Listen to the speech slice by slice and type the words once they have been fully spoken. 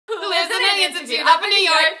the Institute up in New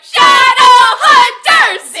York.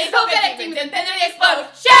 Shadowhunters! They poke at demons and then they explode.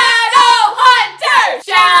 Shadowhunters!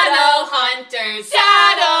 Shadowhunters!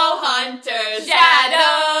 Shadowhunters! Shadowhunters!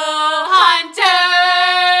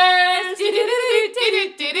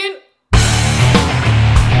 Do-do-do-do-do-do-do-do.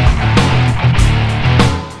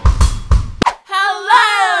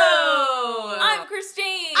 Hello! I'm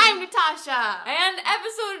Christine. I'm Natasha. And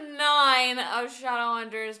episode 9 of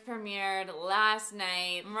Shadowhunters premiered last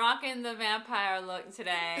night. I'm rocking the vampire look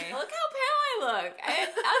today. Look how pale I look. I'm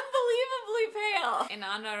unbelievably pale. In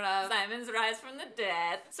honor of Simon's rise from the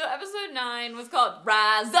dead. So episode 9 was called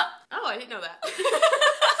Rise Up. Oh, I didn't know that.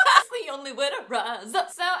 That's the only way to rise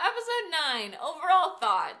up. So episode 9, overall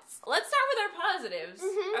thoughts. Let's start with our positives.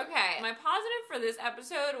 Okay, my positive for this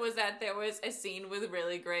episode was that there was a scene with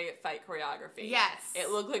really great fight choreography. Yes. It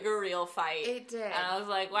looked like a real fight. It did. And I was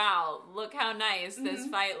like, wow, look how nice this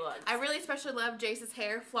fight looks. I really especially love Jace's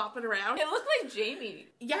hair flopping around. It looked like Jamie.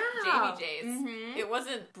 Yeah. Jamie Jace. It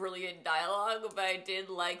wasn't brilliant dialogue, but I did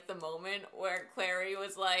like the moment where Clary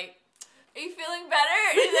was like, are you feeling better?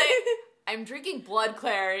 And he's like, I'm drinking blood,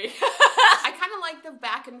 Clary. I kind of like the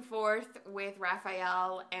back and forth with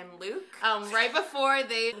Raphael and Luke. Right before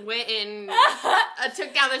they went and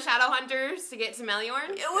took down the Shadowhunters to get to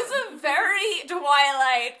Meliorn. It was a very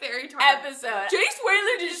Twilight episode. Jace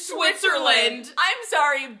Wayland is Switzerland. I'm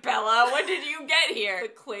sorry, Bella. What did you get here? The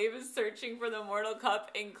Clave is searching for the Mortal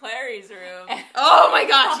Cup in Clary's room. Oh my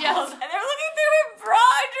gosh, yes. And they're looking through her bra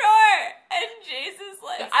drawer. And Jace is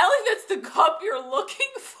like, I don't think that's the cup you're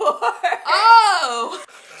looking for. Oh!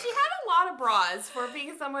 She had a lot of bras for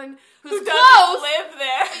being someone who doesn't live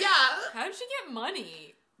there. Yeah. How did she get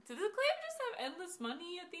money? Did the Clave just have endless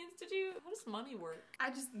money at the Institute? How does money work?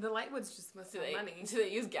 The Lightwoods just must have money. Do they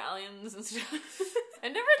use galleons and stuff? I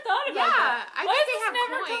never thought about that. I Why think does they this have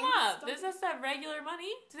never coins. come up? Does this have regular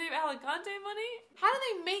money? Do they have Alicante money? How do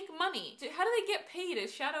they make money? How do they get paid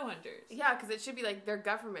as Shadowhunters? Yeah, because it should be like their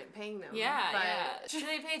government paying them. Yeah, yeah. Should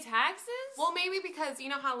they pay taxes? Well, maybe because you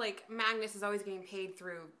know how like Magnus is always getting paid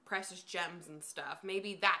through precious gems and stuff.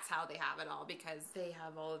 Maybe that's how they have it all, because they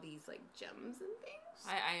have all of these like gems and things.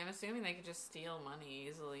 I am assuming they could just steal money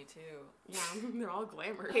easily too. Yeah, they're all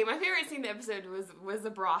glamour. Okay, my favorite scene in the episode was the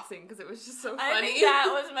bra scene because it was just so funny. I think that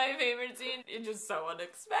was my favorite scene. It's just so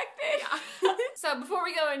unexpected. Yeah. So before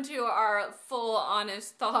we go into our full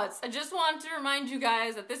honest thoughts, I just want to remind you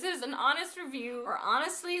guys that this is an honest review. We're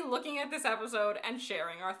honestly looking at this episode and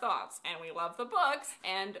sharing our thoughts. And we love the books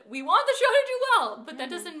and we want the show to do well, but that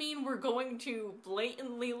doesn't mean we're going to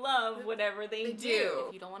blatantly love whatever they do.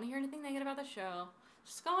 If you don't want to hear anything negative about the show,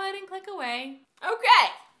 just go ahead and click away. Okay,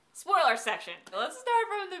 spoiler section. Let's start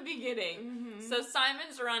from the beginning. So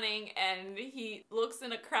Simon's running and he looks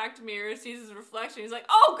in a cracked mirror, sees his reflection. He's like,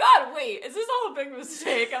 oh God, wait, is this all a big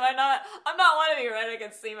mistake? I'm not one of you, right? I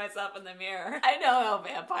can see myself in the mirror. I know how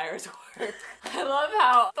vampires work. I love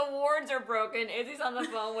how the wards are broken. Izzy's on the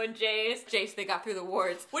phone with Jace. Jace, they got through the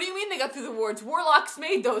wards. What do you mean they got through the wards? Warlocks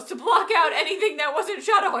made those to block out anything that wasn't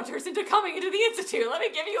Shadowhunters into coming into the Institute. Let me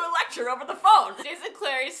give you a lecture over the phone. Jace and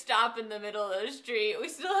Clary stop in the middle of the street. We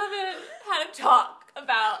still haven't had a talk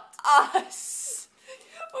about us.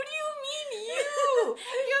 What do you mean you?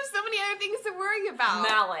 You have so many other things to worry about.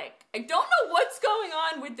 Malik. I don't know what's going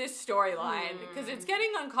on with this storyline because it's getting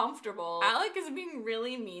uncomfortable. Alec is being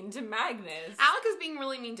really mean to Magnus. Alec is being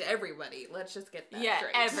really mean to everybody. Let's just get that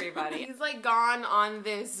straight. Everybody. He's like gone on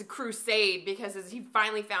this crusade because he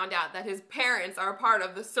finally found out that his parents are part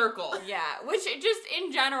of the circle. Yeah, which just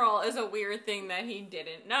in general is a weird thing that he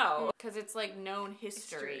didn't know because it's like known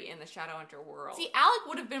history in the Shadowhunter world. See, Alec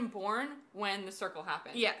would have been born when the circle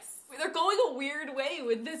happened. Yes. They're going a weird way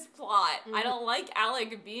with this plot. I don't like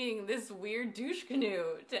Alec being this weird douche canoe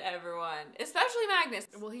to everyone, especially Magnus.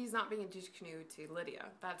 Well, he's not being a douche canoe to Lydia.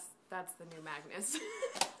 That's the new Magnus.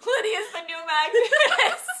 Lydia's the new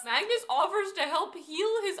Magnus. Magnus offers to help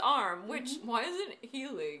heal his arm, which why isn't it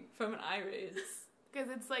healing from an iris? Because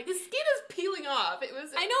it's like, his skin is peeling off. It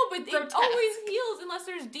was I know, but it always heals unless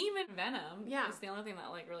there's demon venom. Yeah. It's the only thing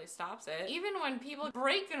that, like, really stops it. Even when people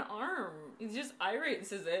break an arm, it just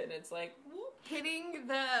irases it, and it's like, whoop. Hitting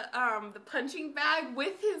the punching bag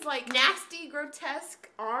with his, like, nasty, grotesque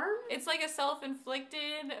arm. It's like a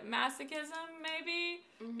self-inflicted masochism, maybe?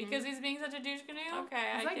 Because he's being such a douche canoe? Okay,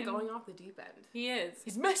 he's like going off the deep end. He is.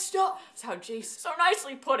 He's messed up. That's how Jace so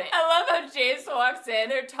nicely put it. I love how Jace walks in.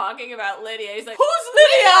 They're talking about Lydia. He's like, who's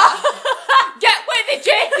Lydia? Get with it,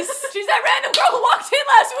 Jace. She's that random girl who walked in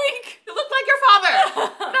last week. You look like your father.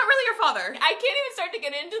 Not really your father. I can't even start to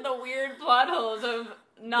get into the weird plot holes of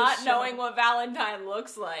not knowing what Valentine looks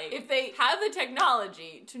looks like. If they have the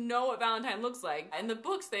technology to know what Valentine looks like, in the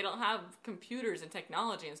books they don't have computers and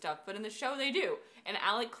technology and stuff, but in the show they do. And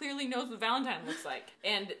Alec clearly knows what Valentine looks like.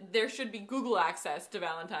 And there should be Google access to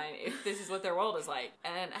Valentine if this is what their world is like.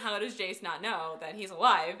 And how does Jace not know that he's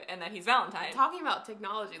alive and that he's Valentine? Talking about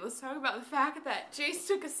technology, let's talk about the fact that Jace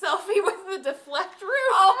took a selfie with the deflect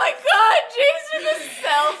roof. Oh my god, Jace took a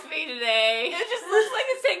selfie today. It just looks like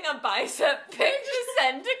it's taking a bicep pic to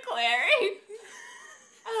send to Clary.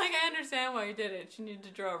 I understand why he did it. She needed to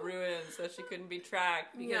draw ruins so she couldn't be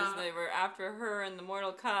tracked because they were after her and the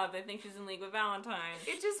mortal cub. They think she's in league with Valentine.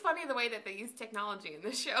 It's just funny the way that they use technology in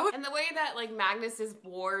the show. And the way that, like, Magnus's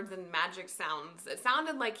wards and magic sounds. It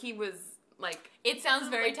sounded like he was, like... It sounds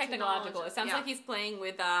very technological. It sounds like he's playing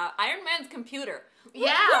with Iron Man's computer.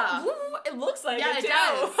 Yeah. It looks like it too.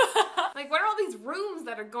 Does. Like, what are all these rooms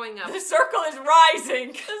that are going up? The circle is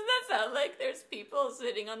rising. Doesn't that sound like there's people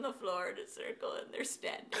sitting on the floor in a circle and they're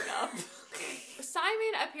standing up?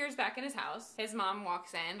 Simon appears back in his house. His mom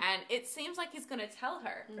walks in and it seems like he's gonna tell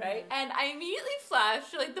her, right? And I immediately flash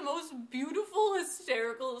like the most beautiful,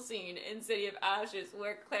 hysterical scene in City of Ashes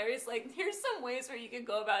where Clary's like, here's some ways where you can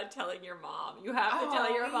go about telling your mom. You have to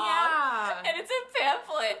tell your mom. Yeah. And it's a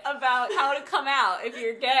pamphlet about how to come out if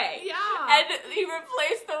you're gay. Yeah. And he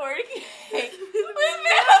replaced the word gay with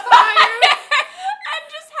vampire. And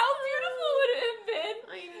just how beautiful would it have been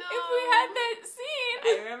if we had that scene?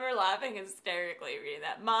 I remember laughing hysterically reading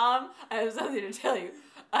that. Mom, I have something to tell you.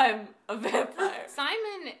 I'm a vampire.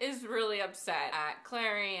 Simon is really upset at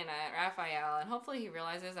Clary and at Raphael, and hopefully he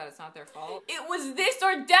realizes that it's not their fault. It was this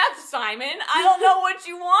or death, Simon! I don't know what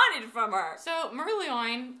you wanted from her! So,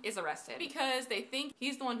 Merlioin is arrested because they think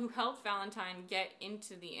he's the one who helped Valentine get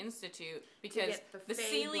into the Institute because the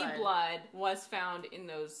Seelie blood was found in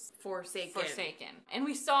those Forsaken. And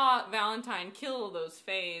we saw Valentine kill those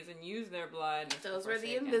Fays and use their blood. Those were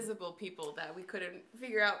the invisible people that we couldn't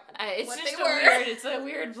figure out it's what just they were. It's a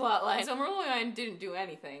weird plotline. So Merlioin didn't do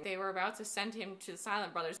anything. They were about to send him to the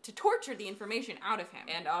Silent Brothers to torture the information out of him.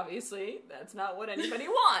 And obviously, that's not what anybody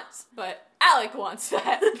wants. But Alec wants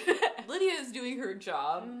that. Lydia is doing her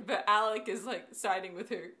job, but Alec is like siding with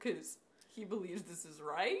her because he believes this is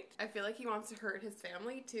right. I feel like he wants to hurt his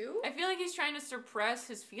family too. I feel like he's trying to suppress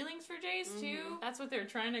his feelings for Jace too. That's what they're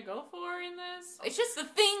trying to go for in this. It's just the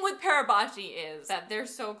thing with Parabachi is that they're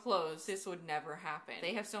so close, this would never happen.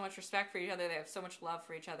 They have so much respect for each other, they have so much love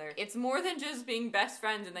for each other. It's more than just being best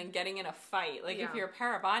friends and then getting in a fight. Like if you're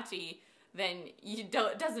Parabachi, then it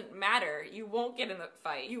doesn't matter. You won't get in the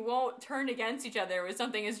fight. You won't turn against each other with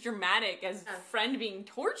something as dramatic as a friend being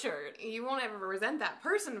tortured. You won't ever resent that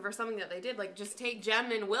person for something that they did. Like, just take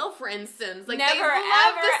Jem and Will, for instance. Like, never, they love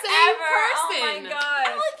ever, the same person. Oh my god.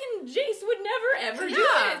 Alec and Jace would never, ever do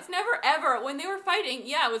it. It's never, ever. When they were fighting,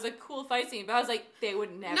 yeah, it was a cool fight scene, but I was like, they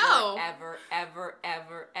would never, ever, ever,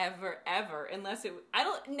 ever, ever, ever, unless it,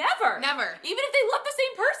 never. Never. Even if they love the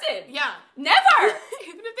same person. Yeah. Never.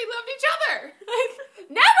 Even if they loved each other.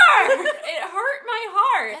 Like, never! It hurt my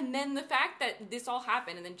heart. And then the fact that this all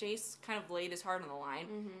happened, and then Jace kind of laid his heart on the line,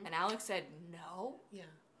 and Alex said, no? Yeah.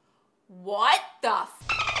 What the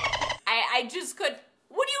I just could,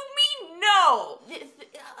 what do you mean, no?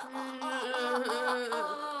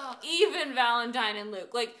 Even Valentine and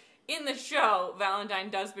Luke, like, in the show,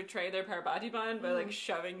 Valentine does betray their Parabachi bond by, like,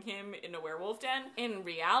 shoving him in a werewolf den. In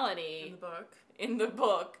reality... In the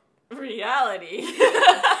book, reality.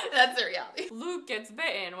 That's the reality. Luke gets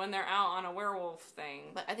bitten when they're out on a werewolf thing.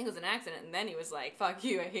 But I think it was an accident, and then he was like, fuck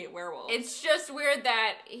you, I hate werewolves. It's just weird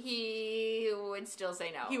that he would still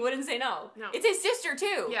say no. He wouldn't say no. No. It's his sister,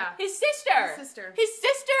 too. Yeah. His sister. His sister. His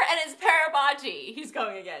sister and his Parabachi he's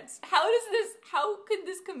going against. How could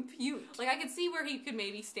this compute? Like, I could see where he could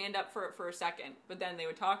maybe stand up for it for a second, but then they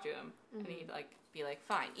would talk to him, and he'd, like, be like,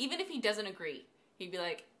 fine. Even if he doesn't agree, he'd be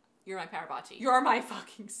like, you're my Parabachi. You're my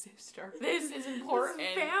fucking sister. This is important.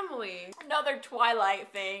 This is family. Another Twilight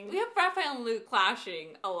thing. We have Raphael and Luke clashing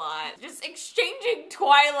a lot. Just exchanging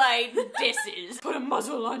Twilight disses. Put a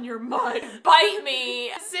muzzle on your mud. Bite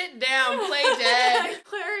me. Sit down. Play dead.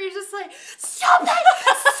 Clary's just like, stop it!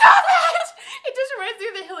 Stop it! It just reminds me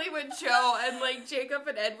of the Hillywood show, and like Jacob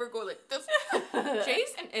and Ed were going like this.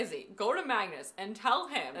 Jace and Izzy go to Magnus and tell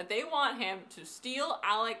him that they want him to steal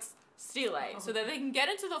Alec's stele so that they can get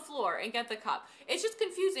into the floor and get the cup. It's just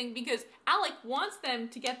confusing because Alec wants them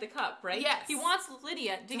to get the cup, right? Yes. He wants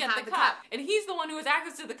Lydia to get the cup. And he's the one who has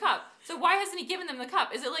access to the cup. So why hasn't he given them the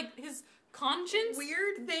cup? Is it like his conscience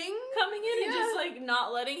weird thing coming in and just like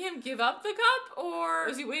not letting him give up the cup, or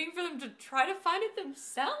is he waiting for them to try to find it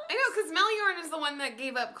themselves? I know, because Meliorn is the one that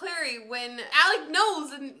gave up Clary when Alec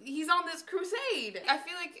knows and he's on this crusade. I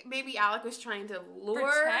feel like maybe Alec was trying to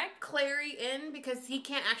lure Clary in because he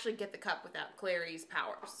can't actually get the cup without Clary's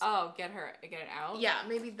powers. Oh, get it out? Yeah,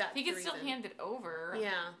 maybe that's he could the still reason. hand it over.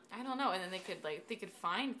 Yeah. I don't know, and then they could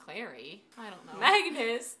find Clary. I don't know.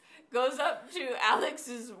 Magnus goes up to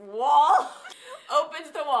Alex's wall,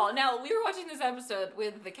 opens the wall. Now, we were watching this episode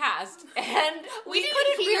with the cast, and we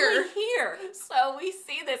couldn't really hear. So we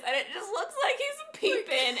see this, and it just looks like he's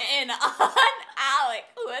peeping in on Alec,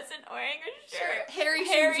 who wasn't wearing a shirt. Harry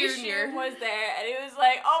Shum was there, and he was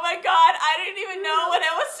like, oh my god, I didn't even know what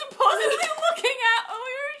I was supposedly looking at when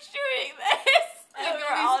we were shooting this. And we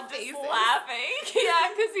were all just laughing. Yeah,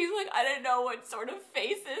 because he's like, I didn't know what sort of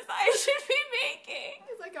faces I should be making.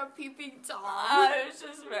 He's like a peeping Tom. It was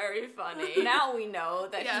just very funny. Now we know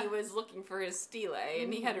that he was looking for his stele,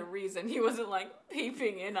 and he had a reason. He wasn't like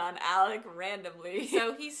peeping in on Alec randomly.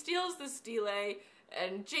 So he steals the stele,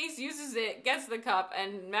 and Jace uses it, gets the cup,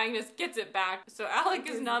 and Magnus gets it back. So Alec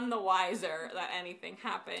is none the wiser that anything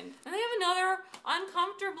happened. And they have another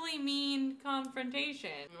uncomfortably mean confrontation.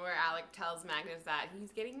 Where Alec tells Magnus that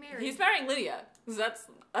he's getting married. He's marrying Lydia. That's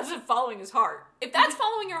following his heart. If that's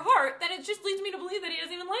following your heart, then it just leads me to believe that he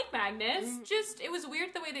doesn't even like Magnus. It was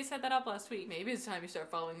weird the way they set that up last week. Maybe it's time you start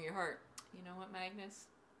following your heart. You know what, Magnus?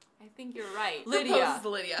 I think you're right. Lydia.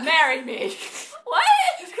 Marry me. What?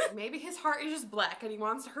 Maybe his heart is just black and he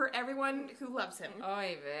wants to hurt everyone who loves him.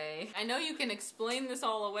 Oy vey. I know you can explain this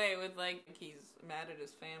all away with like he's mad at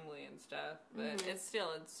his family and stuff, but it's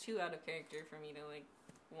too out of character for me to like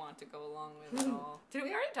want to go along with it all. Did we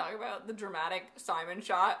already talk about the dramatic Simon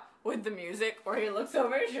shot with the music where he looks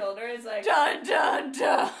over his shoulder and it's like dun dun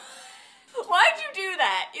dun? Why'd you do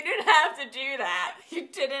that? You didn't have to do that. You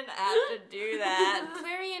didn't have to do that.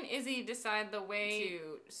 Clary and Izzy decide the way to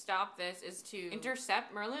stop this is to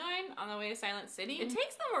intercept Merlion on the way to Silent City. It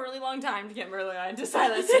takes them a really long time to get Merlion to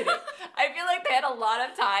Silent City. I feel like they had a lot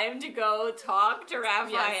of time to go talk to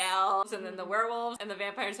Raphael, and then the werewolves and the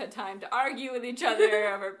vampires had time to argue with each other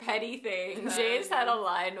over petty things. Jace had a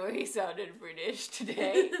line where he sounded British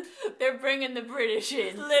today. They're bringing the British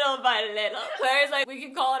in, little by little. Clary's like, we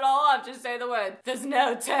can call it all off, just say the word. There's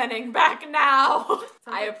no turning back now.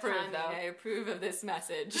 I approve, though. I approve of this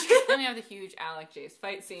message. Then we have the huge Alec Jace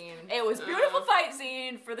fight scene. It was a beautiful fight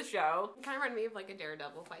scene for the show. Kind of reminded me of like a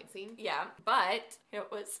Daredevil fight scene. Yeah, but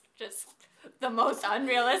it was just the most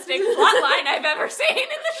unrealistic plotline I've ever seen in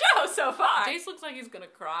the show so far. Jace looks like he's gonna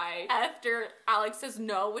cry after Alex says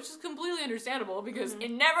no, which is completely understandable because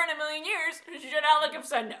in never in a million years should Alec have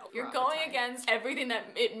said no. You're going against everything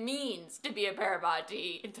that it means to be a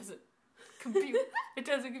Parabati. It doesn't compute. It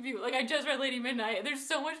doesn't compute. Like, I just read Lady Midnight. There's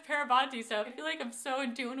so much Parabati stuff. I feel like I'm so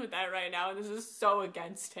in tune with that right now, and this is so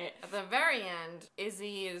against it. At the very end,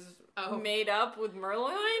 Izzy is made up with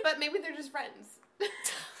Merlion. But maybe they're just friends.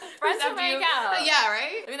 Friends who make out. Yeah,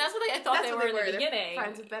 right? I mean, that's what I thought they were in the beginning.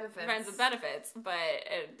 Friends with benefits. Friends with benefits. But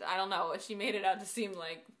I don't know. She made it out to seem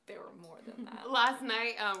like they were more than that. Last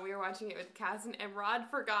night, we were watching it with Cass, and Rod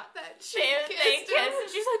forgot that she kissed him. And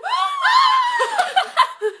she's like,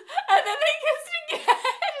 and then they kissed again.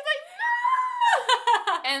 She's like, no!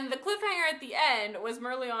 And the cliffhanger at the end was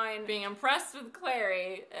Merlion being impressed with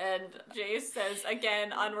Clary, and Jace says,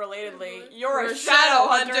 again, unrelatedly, you're a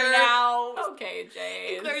Shadowhunter now. Okay,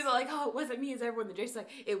 Jace. And Clary's like, oh, it wasn't me, it's everyone. And Jace's like,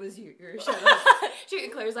 it was you, you're a Shadowhunter.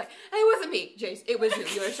 And Clary's like, it wasn't me, Jace, it was you,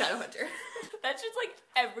 you're a Shadowhunter. That's just like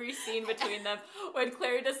every scene between them when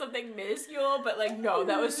Clary does something minuscule, but like, no,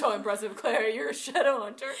 that was so impressive, Clary, you're a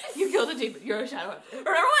Shadowhunter. You killed a demon, you're a Shadowhunter.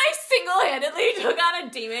 Remember when I single-handedly took on a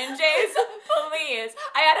demon, Jace? Please.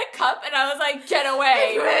 I had a cup and I was like, get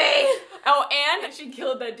away. Oh, and she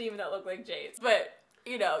killed that demon that looked like Jace. But,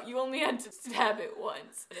 you know, you only had to stab it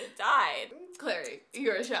once and it died. Clary,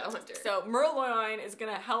 you're a Shadowhunter. So Merlion is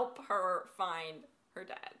gonna help her find her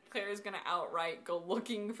dad. Claire's gonna outright go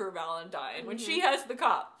looking for Valentine. When she has the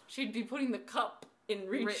cup, she'd be putting the cup in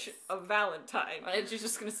reach of Valentine. And she's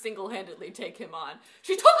just gonna single-handedly take him on.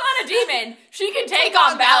 She took on a demon! She can take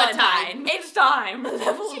on Valentine! It's time!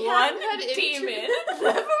 Level 1, demon.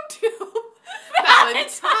 Level 2,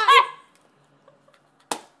 Valentine!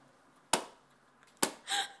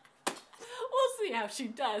 We'll see how she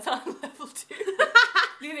does on level 2.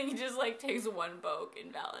 Do you think he just like takes one poke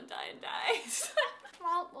and Valentine dies?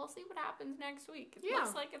 Well, we'll see what happens next week. It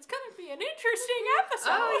looks like it's gonna be an interesting episode.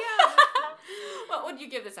 Oh, yeah. What would you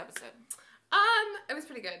give this episode? It was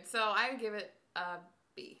pretty good. So I would give it a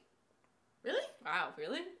B. Really? Wow,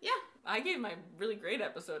 really? Yeah. I gave my really great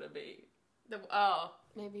episode a B.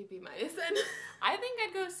 Maybe B- then. I think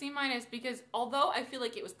I'd go C- because although I feel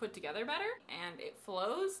like it was put together better and it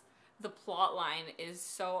flows, the plot line is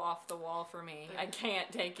so off the wall for me. I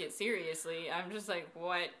can't take it seriously. I'm just like,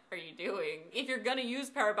 what are you doing? If you're gonna use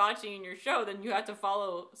Parabachi in your show, then you have to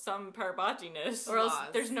follow some Parabachiness, or else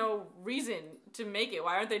there's no reason to make it.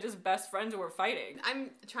 Why aren't they just best friends who are fighting? I'm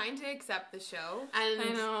trying to accept the show, and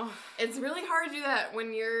I know. It's really hard to do that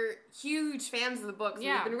when you're huge fans of the books.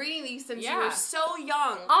 Yeah. You've been reading these since you were so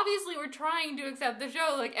young. Obviously, we're trying to accept the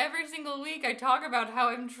show. Like, every single week I talk about how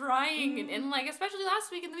I'm trying, and like, especially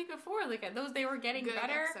last week and the week before, like, they were getting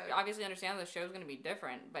better. You obviously understand the show's gonna be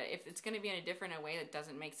different, but if it's gonna be in a way that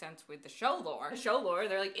doesn't make sense with the show lore,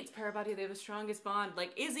 they're like, it's Parabachi, they have the strongest bond.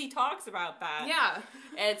 Like, Izzy talks about that. Yeah.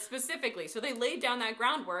 And specifically. So they laid down that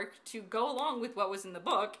groundwork to go along with what was in the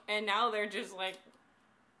book, and now they're just like...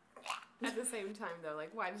 At the same time, though,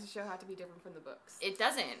 like, why does the show have to be different from the books? It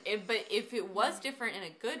doesn't. But if it was different in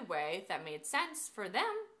a good way that made sense for them,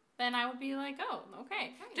 then I would be like, oh,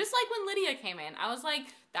 okay. Just like when Lydia came in, I was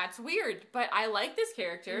like, that's weird, but I like this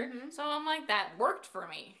character, so I'm like, that worked for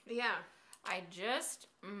me. Yeah. I just,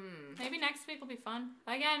 maybe next week will be fun.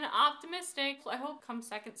 Again, optimistic. I hope come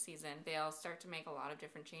second season, they'll start to make a lot of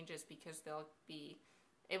different changes because they'll be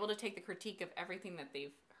able to take the critique of everything that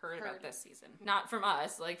they've heard about this season. Not from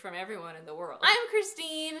us, like from everyone in the world. I'm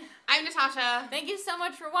Christine. I'm Natasha. Thank you so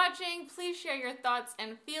much for watching. Please share your thoughts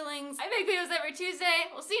and feelings. I make videos every Tuesday.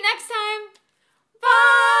 We'll see you next time.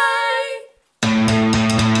 Bye!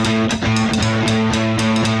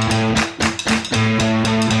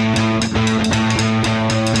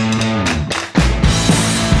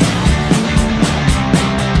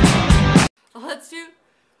 Let's do...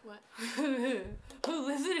 What? Who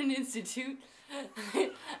lives in an institute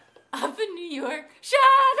up in New York?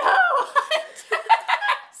 Shadowhunters!